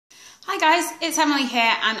Hi guys, it's Amélie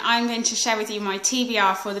here and I'm going to share with you my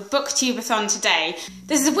TBR for the BookTubeAthon today.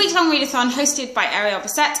 This is a week-long readathon hosted by Ariel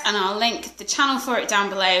Bissett and I'll link the channel for it down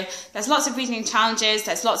below. There's lots of reading challenges,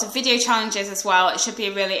 there's lots of video challenges as well. It should be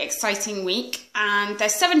a really exciting week and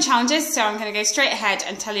there's 7 challenges, so I'm going to go straight ahead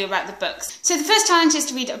and tell you about the books. So the first challenge is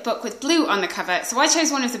to read a book with blue on the cover. So I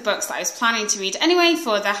chose one of the books that I was planning to read anyway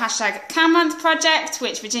for the #CanMonth project,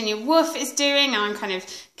 which Virginia Woolf is doing, and I'm kind of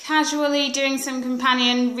casually doing some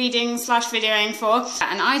companion reading / videoing for.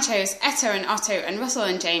 And I chose Etta and Otto and Russell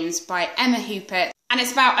and James by Emma Hooper. And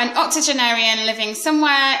it's about an octogenarian living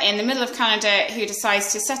somewhere in the middle of Canada who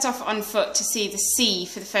decides to set off on foot to see the sea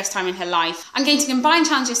for the first time in her life. I'm going to combine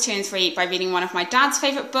challenges 2 and 3 by reading one of my dad's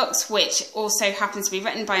favourite books, which also happens to be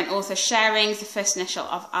written by an author sharing the first initial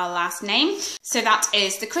of our last name. So that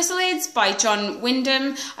is The Chrysalids by John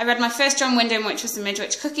Whyndam. I read my first John Whyndam, which was The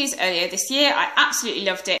Midwich Cookies, earlier this year. I absolutely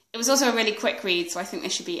loved it. It was also a really quick read, so I think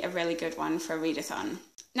this should be a really good one for a readathon.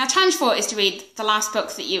 Now, challenge 4 is to read the last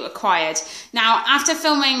book that you acquired. Now, after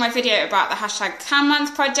filming my video about the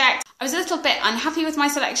 #CanMonth project, I was a little bit unhappy with my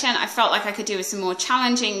selection. I felt like I could do with some more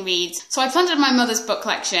challenging reads. So I plundered my mother's book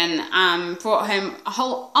collection and brought home a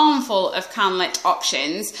whole armful of CanLit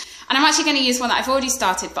options. And I'm actually going to use one that I've already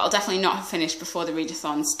started, but I'll definitely not have finished before the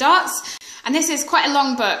readathon starts. And this is quite a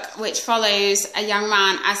long book, which follows a young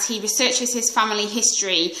man as he researches his family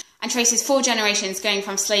history and traces 4 generations going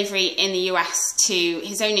from slavery in the US to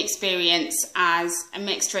his own experience as a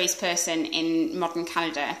mixed race person in modern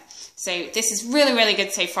Canada. So this is really, really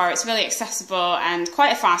good so far. It's really accessible and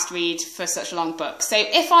quite a fast read for such a long book. So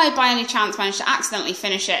if I, by any chance, manage to accidentally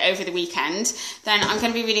finish it over the weekend, then I'm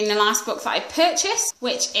going to be reading the last book that I purchased,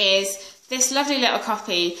 which is this lovely little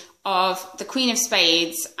copy of The Queen of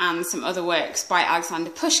Spades and some other works by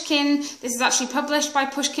Alexander Pushkin. This is actually published by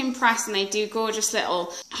Pushkin Press and they do gorgeous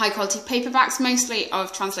little high quality paperbacks, mostly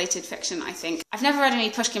of translated fiction, I think. I've never read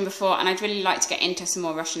any Pushkin before and I'd really like to get into some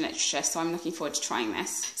more Russian literature, so I'm looking forward to trying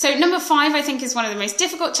this. So number 5 I think is one of the most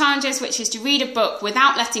difficult challenges, which is to read a book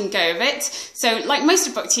without letting go of it. So like most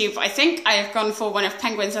of BookTube, I think I have gone for one of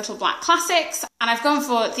Penguin's little black classics, and I've gone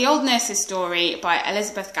for The Old Nurse's Story by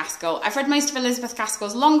Elizabeth Gaskell. I've read most of Elizabeth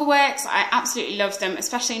Gaskell's longer works. I absolutely love them,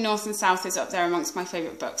 especially North and South is up there amongst my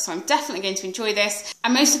favourite books, so I'm definitely going to enjoy this.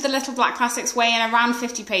 And most of the little black classics weigh in around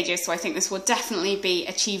 50 pages, so I think this will definitely be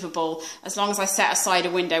achievable as long as I set aside a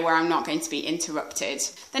window where I'm not going to be interrupted.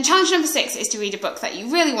 Then challenge number 6 is to read a book that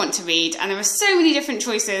you really want to read, and there are so many different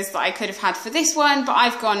choices that I could have had for this one, but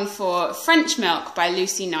I've gone for French Milk by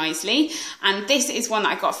Lucy Knisley, and this is one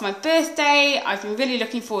that I got for my birthday. I've been really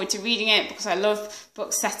looking forward to reading it because I love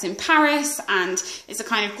books set in Paris, and it's a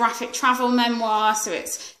kind of graphic travel memoir, so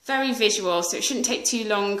it's very visual, so it shouldn't take too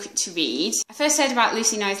long to read. I first heard about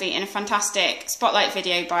Lucy Knisley in a fantastic spotlight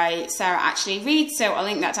video by Sarah Actually Reads, so I'll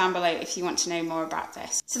link that down below if you want to know more about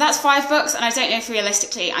this. So that's 5 books, and I don't know if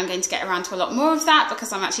realistically I'm going to get around to a lot more of that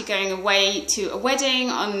because I'm actually going away to a wedding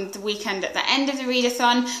on the weekend at the end of the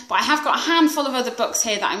readathon, but I have got a handful of other books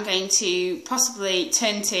here that I'm going to possibly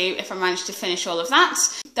turn to if I manage to finish all of that.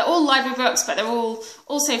 They're all library books, but they're all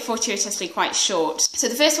also fortuitously quite short. So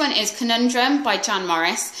the first one is Conundrum by Jan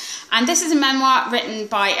Morris, and this is a memoir written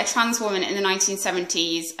by a trans woman in the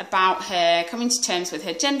 1970s about her coming to terms with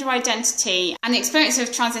her gender identity and the experience of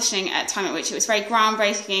transitioning at a time at which it was very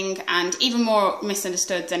groundbreaking and even more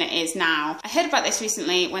misunderstood than it is now. I heard about this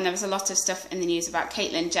recently when there was a lot of stuff in the news about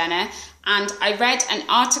Caitlyn Jenner, and I read an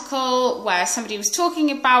article where somebody was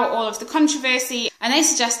talking about all of the controversy, and they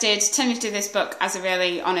suggested turning to this book as a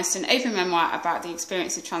really honest and open memoir about the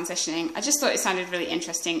experience of transitioning. I just thought it sounded really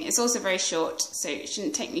interesting. It's also very short, so it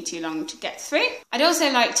shouldn't take me too long to get through. I'd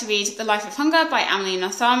also like to read The Life of Hunger by Amélie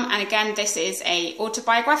Nothomb, and again this is an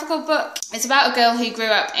autobiographical book. It's about a girl who grew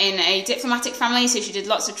up in a diplomatic family, so she did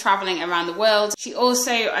lots of travelling around the world. She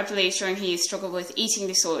also, I believe, during her youth struggled with eating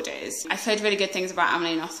disorders. I've heard really good things about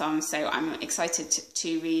Amélie Nothomb, so I'm excited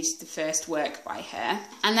to read the first work by her.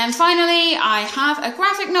 And then finally I have a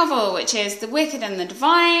graphic novel, which is The Wicked and the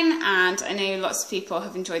Divine, and I know lots of people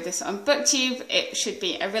have enjoyed this on BookTube. It should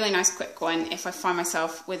be a really nice quick one if I find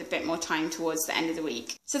myself with a bit more time towards the end of the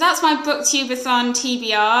week. So that's my BookTubeAthon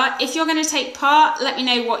TBR. If you're going to take part, let me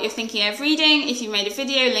know what you're thinking of reading. If you made a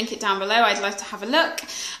video, link it down below. I'd love to have a look.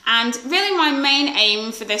 And really my main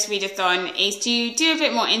aim for this readathon is to do a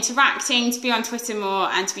bit more interacting, to be on Twitter more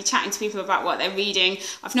and to be chatting to people about what they're reading.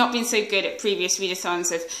 I've not been so good at previous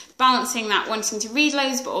readathons of balancing that, wanting to read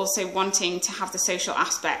loads but also wanting to have the social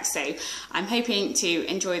aspect, so I'm hoping to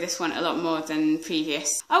enjoy this one a lot more than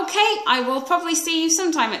previous. Okay, I will probably see you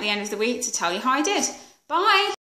sometime at the end of the week to tell you how I did. Bye!